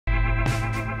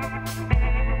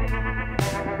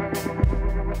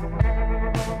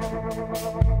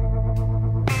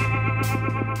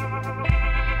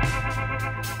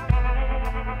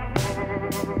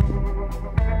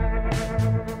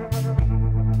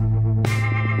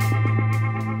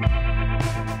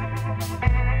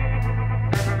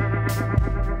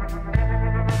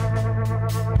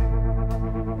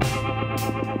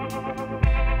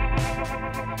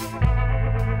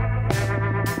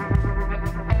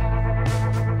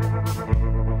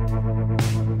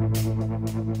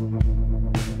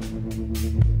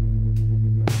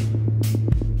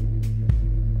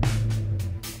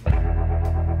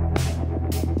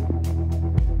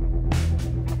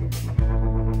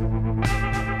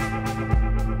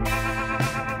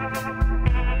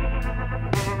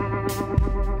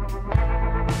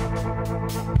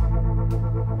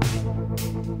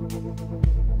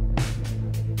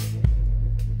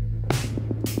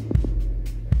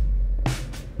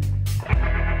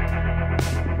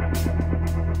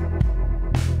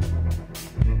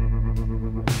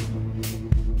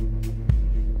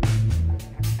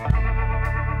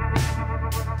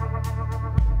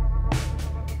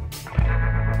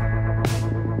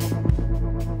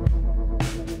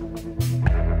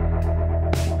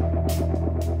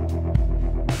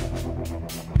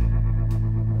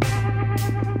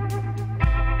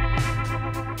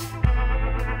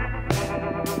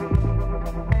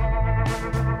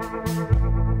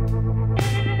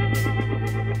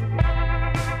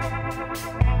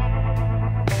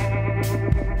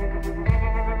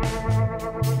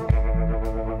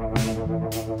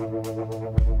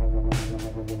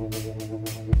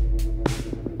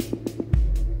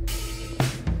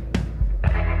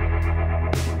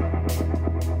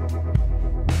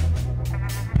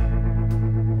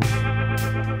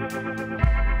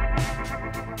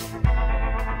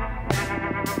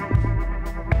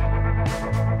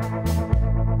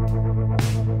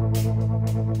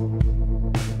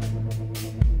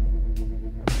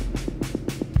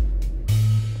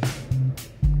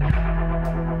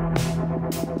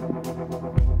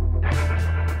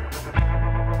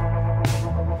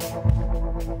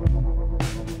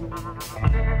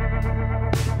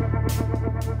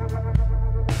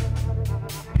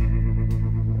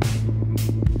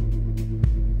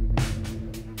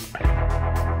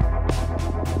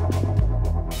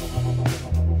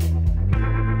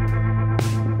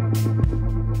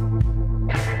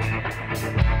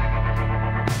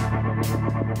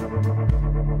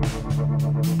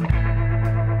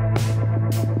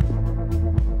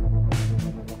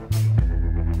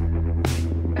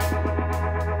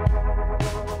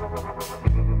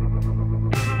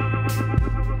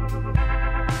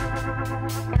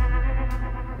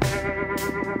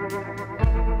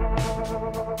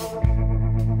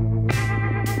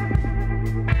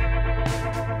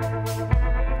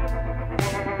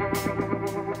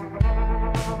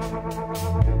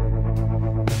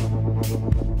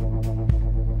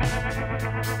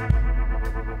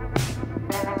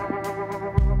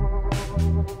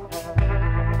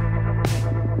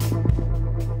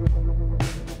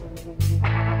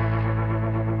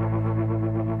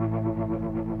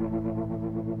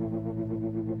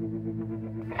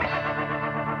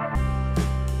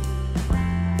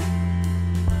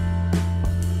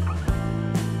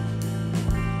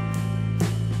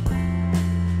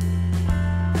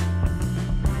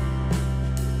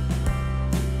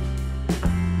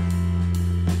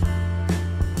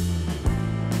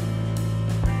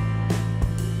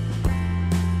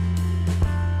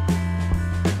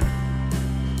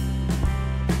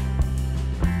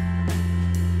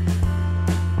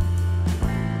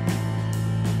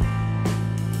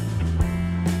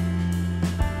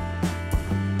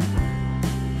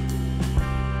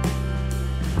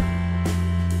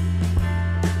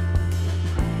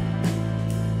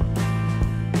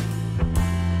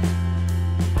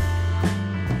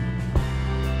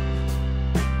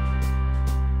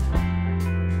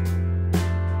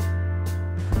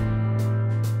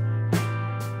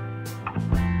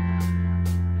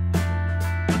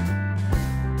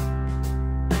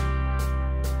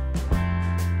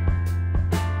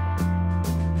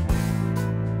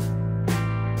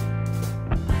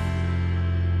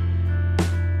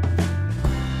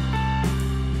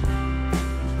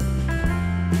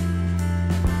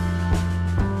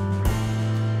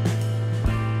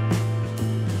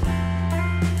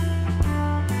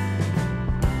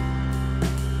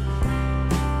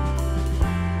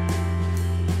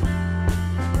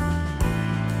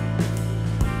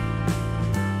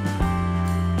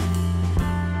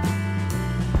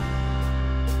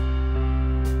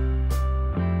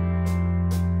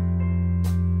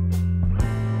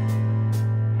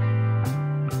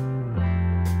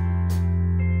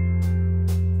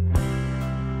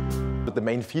the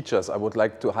main features. I would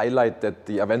like to highlight that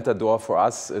the Aventador for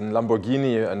us in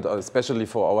Lamborghini, and especially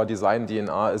for our design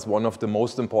DNA, is one of the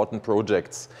most important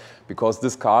projects, because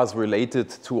this car is related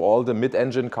to all the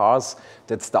mid-engine cars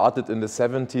that started in the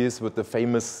 70s with the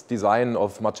famous design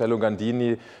of Marcello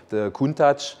Gandini, the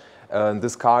Countach.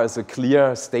 This car is a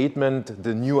clear statement,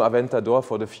 the new Aventador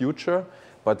for the future.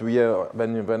 But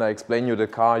when I explain you the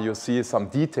car, you see some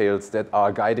details that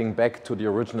are guiding back to the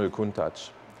original Countach.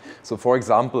 So for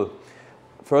example,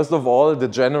 first of all, the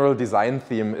general design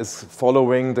theme is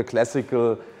following the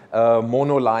classical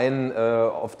monoline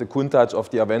of the Countach, of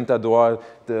the Aventador,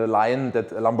 the line that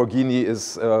Lamborghini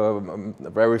is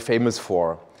very famous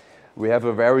for. We have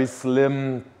a very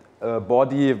slim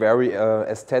body, very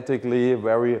aesthetically,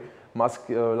 very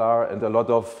muscular, and a lot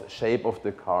of shape of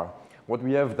the car. What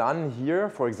we have done here,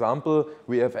 for example,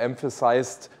 we have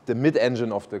emphasized the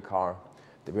mid-engine of the car.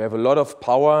 We have a lot of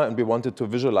power, and we wanted to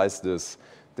visualize this.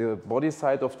 The body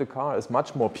side of the car is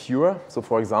much more pure. So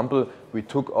for example, we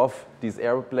took off these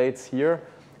air plates here.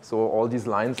 So all these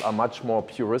lines are much more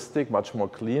puristic, much more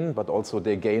clean, but also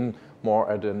they gain more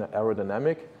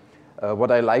aerodynamic.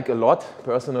 What I like a lot,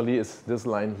 personally, is this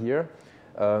line here.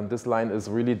 This line is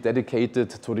really dedicated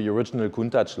to the original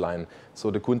Countach line.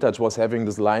 So the Countach was having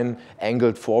this line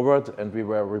angled forward, and we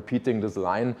were repeating this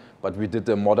line, but we did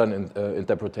a modern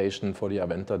interpretation for the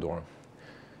Aventador.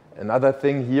 Another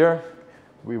thing here,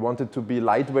 we wanted to be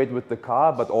lightweight with the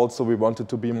car, but also we wanted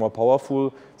to be more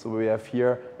powerful. So we have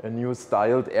here a new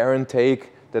styled air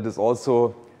intake that is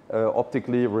also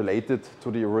optically related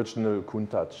to the original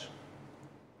Countach.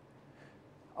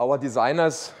 Our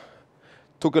designers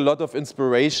took a lot of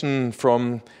inspiration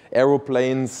from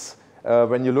aeroplanes.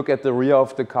 When you look at the rear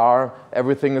of the car,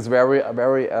 everything is very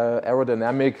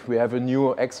aerodynamic. We have a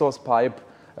new exhaust pipe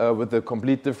with a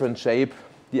complete different shape.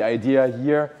 The idea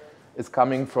here is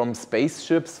coming from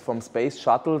spaceships, from space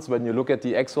shuttles. When you look at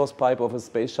the exhaust pipe of a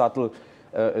space shuttle,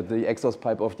 the exhaust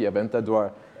pipe of the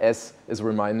Aventador S is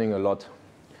reminding a lot.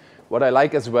 What I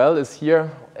like as well is here,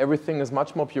 everything is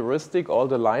much more puristic. All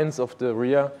the lines of the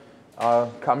rear are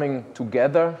coming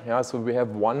together. Yeah, so we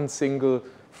have one single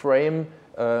frame.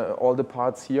 All the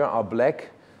parts here are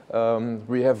black.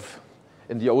 We have,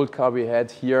 in the old car, we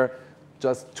had here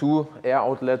just 2 air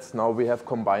outlets. Now we have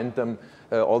combined them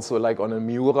also like on a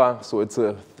Miura. So it's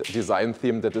a design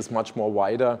theme that is much more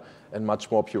wider and much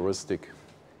more puristic.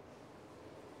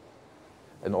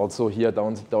 And also here,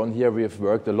 down here, we have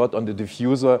worked a lot on the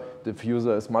diffuser. The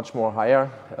diffuser is much more higher,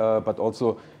 but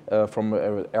also from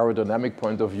an aerodynamic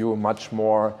point of view, much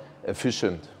more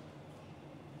efficient.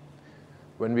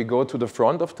 When we go to the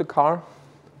front of the car,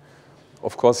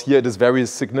 of course, here it is very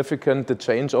significant, the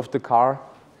change of the car.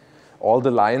 All the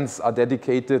lines are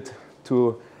dedicated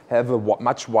to have a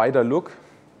much wider look.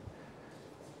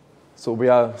 So we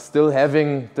are still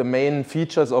having the main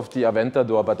features of the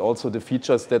Aventador, but also the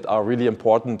features that are really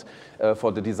important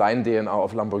for the design DNA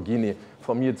of Lamborghini.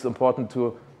 For me, it's important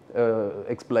to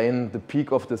explain the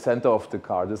peak of the center of the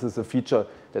car. This is a feature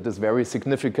that is very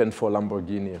significant for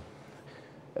Lamborghini.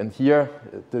 And here,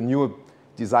 the new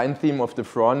design theme of the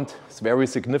front is very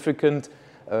significant.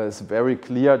 It's very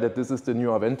clear that this is the new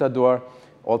Aventador.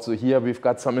 Also here, we've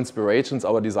got some inspirations.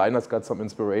 Our designers got some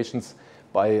inspirations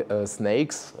by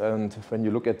snakes. And when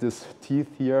you look at this teeth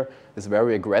here, it's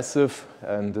very aggressive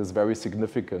and is very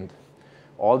significant.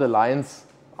 All the lines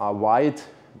are wide,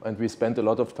 and we spent a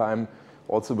lot of time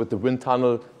also with the wind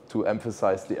tunnel to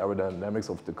emphasize the aerodynamics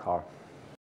of the car.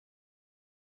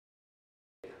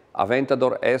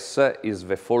 Aventador S is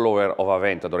the follower of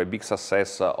Aventador, a big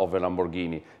success of a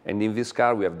Lamborghini. And in this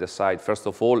car we have decided, first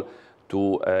of all,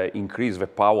 to increase the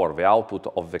power, the output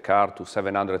of the car to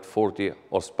 740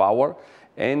 horsepower.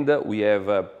 And we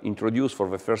have introduced for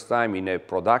the first time in a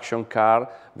production car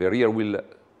the rear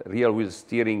wheel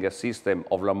steering system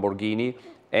of Lamborghini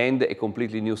and a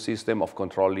completely new system of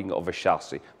controlling of the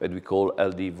chassis that we call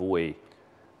LDVA.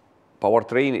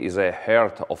 Powertrain is a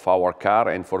heart of our car,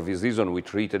 and for this reason we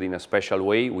treat it in a special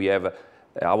way. We have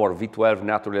our V12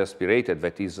 naturally aspirated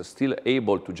that is still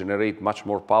able to generate much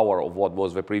more power of what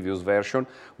was the previous version.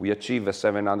 We achieve a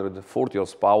 740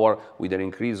 horsepower with an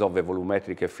increase of the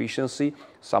volumetric efficiency,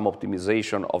 some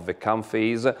optimization of the cam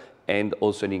phase, and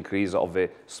also an increase of the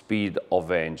speed of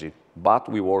the engine. But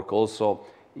we work also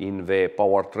in the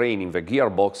powertrain, in the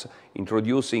gearbox,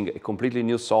 introducing a completely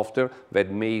new software that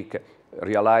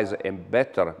realize a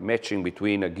better matching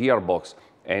between a gearbox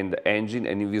and engine,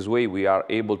 and in this way we are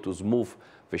able to smooth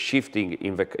the shifting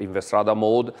in the Strada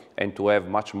mode and to have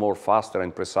much more faster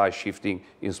and precise shifting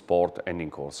in sport and in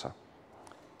Corsa.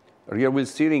 Rear wheel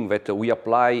steering that we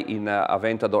apply in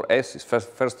Aventador S,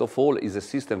 first of all, is a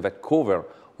system that covers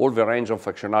all the range of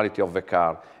functionality of the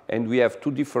car. And we have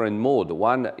two different modes.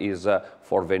 One is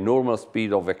for the normal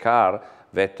speed of the car,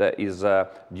 that is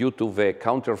due to the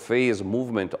counterphase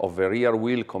movement of the rear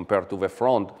wheel compared to the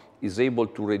front, is able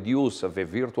to reduce the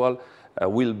virtual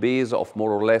wheelbase of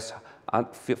more or less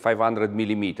 500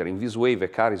 millimeters. In this way, the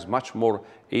car is much more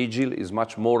agile, is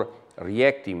much more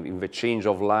reactive in the change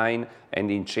of line and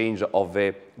in change of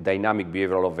the dynamic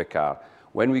behavior of the car.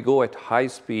 When we go at high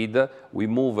speed, we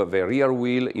move the rear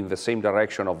wheel in the same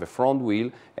direction of the front wheel,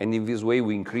 and in this way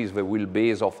we increase the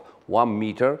wheelbase of 1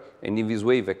 meter, and in this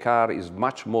way the car is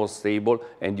much more stable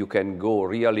and you can go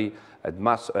really at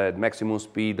maximum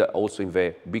speed also in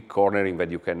the big cornering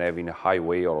that you can have in a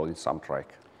highway or in some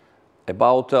track.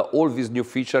 About all these new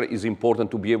features is important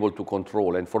to be able to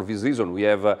control, and for this reason we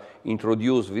have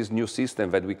introduced this new system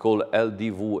that we call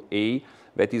LDVA,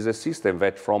 that is a system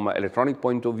that from an electronic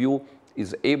point of view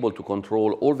is able to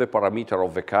control all the parameters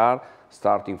of the car,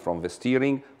 starting from the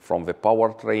steering, from the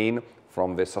powertrain,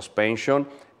 from the suspension,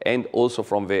 and also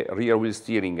from the rear wheel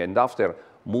steering. And after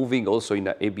moving also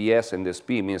in ABS and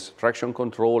SP, means traction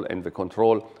control and the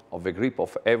control of the grip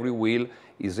of every wheel,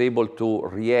 is able to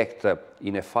react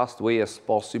in a fast way as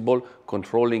possible,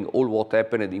 controlling all what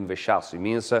happened in the chassis,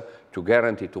 means to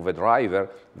guarantee to the driver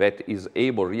that is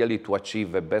able really to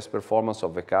achieve the best performance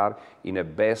of the car in a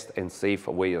best and safe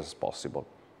way as possible.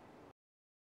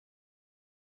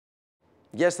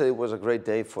 Yesterday was a great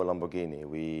day for Lamborghini.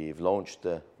 We've launched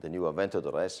the new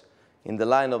Aventador S in the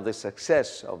line of the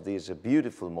success of this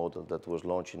beautiful model that was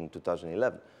launched in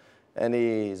 2011. And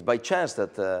it's by chance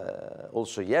that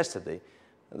also yesterday,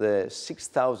 the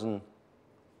 6,000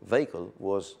 vehicle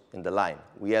was in the line.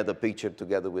 We had a picture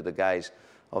together with the guys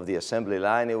of the assembly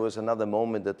line. It was another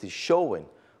moment that is showing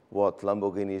what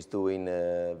Lamborghini is doing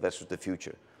versus the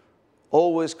future.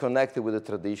 Always connected with the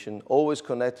tradition, always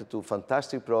connected to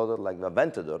fantastic product like the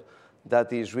Aventador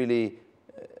that is really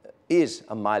is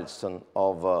a milestone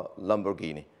of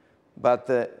Lamborghini. But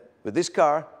with this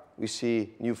car, we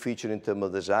see new feature in terms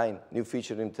of design, new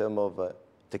feature in terms of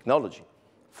technology,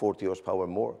 40 horsepower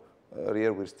more,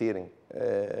 rear wheel steering,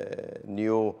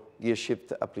 new gear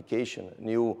shift application,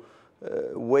 new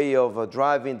way of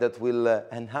driving that will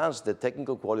enhance the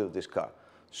technical quality of this car.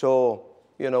 So,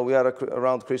 you know, we are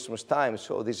around Christmas time,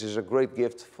 so this is a great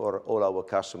gift for all our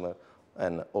customers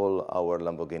and all our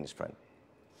Lamborghini friends.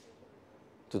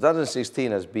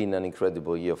 2016 has been an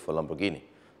incredible year for Lamborghini.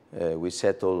 We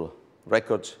set all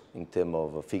records in terms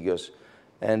of figures,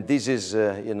 and this is,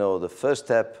 you know, the first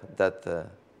step that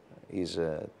is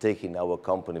taking our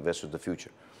company versus the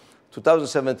future.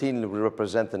 2017 will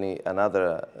represent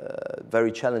another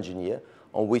very challenging year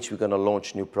on which we're going to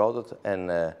launch new products and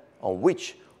on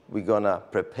which we're going to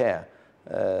prepare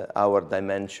our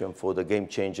dimension for the game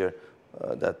changer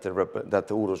that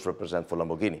the Urus represent for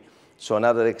Lamborghini. So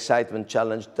another excitement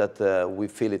challenge that we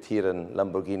feel it here in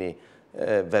Lamborghini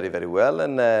very, very well,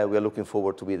 and we are looking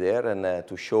forward to be there and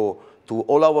to show to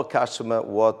all our customers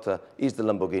what is the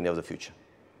Lamborghini of the future.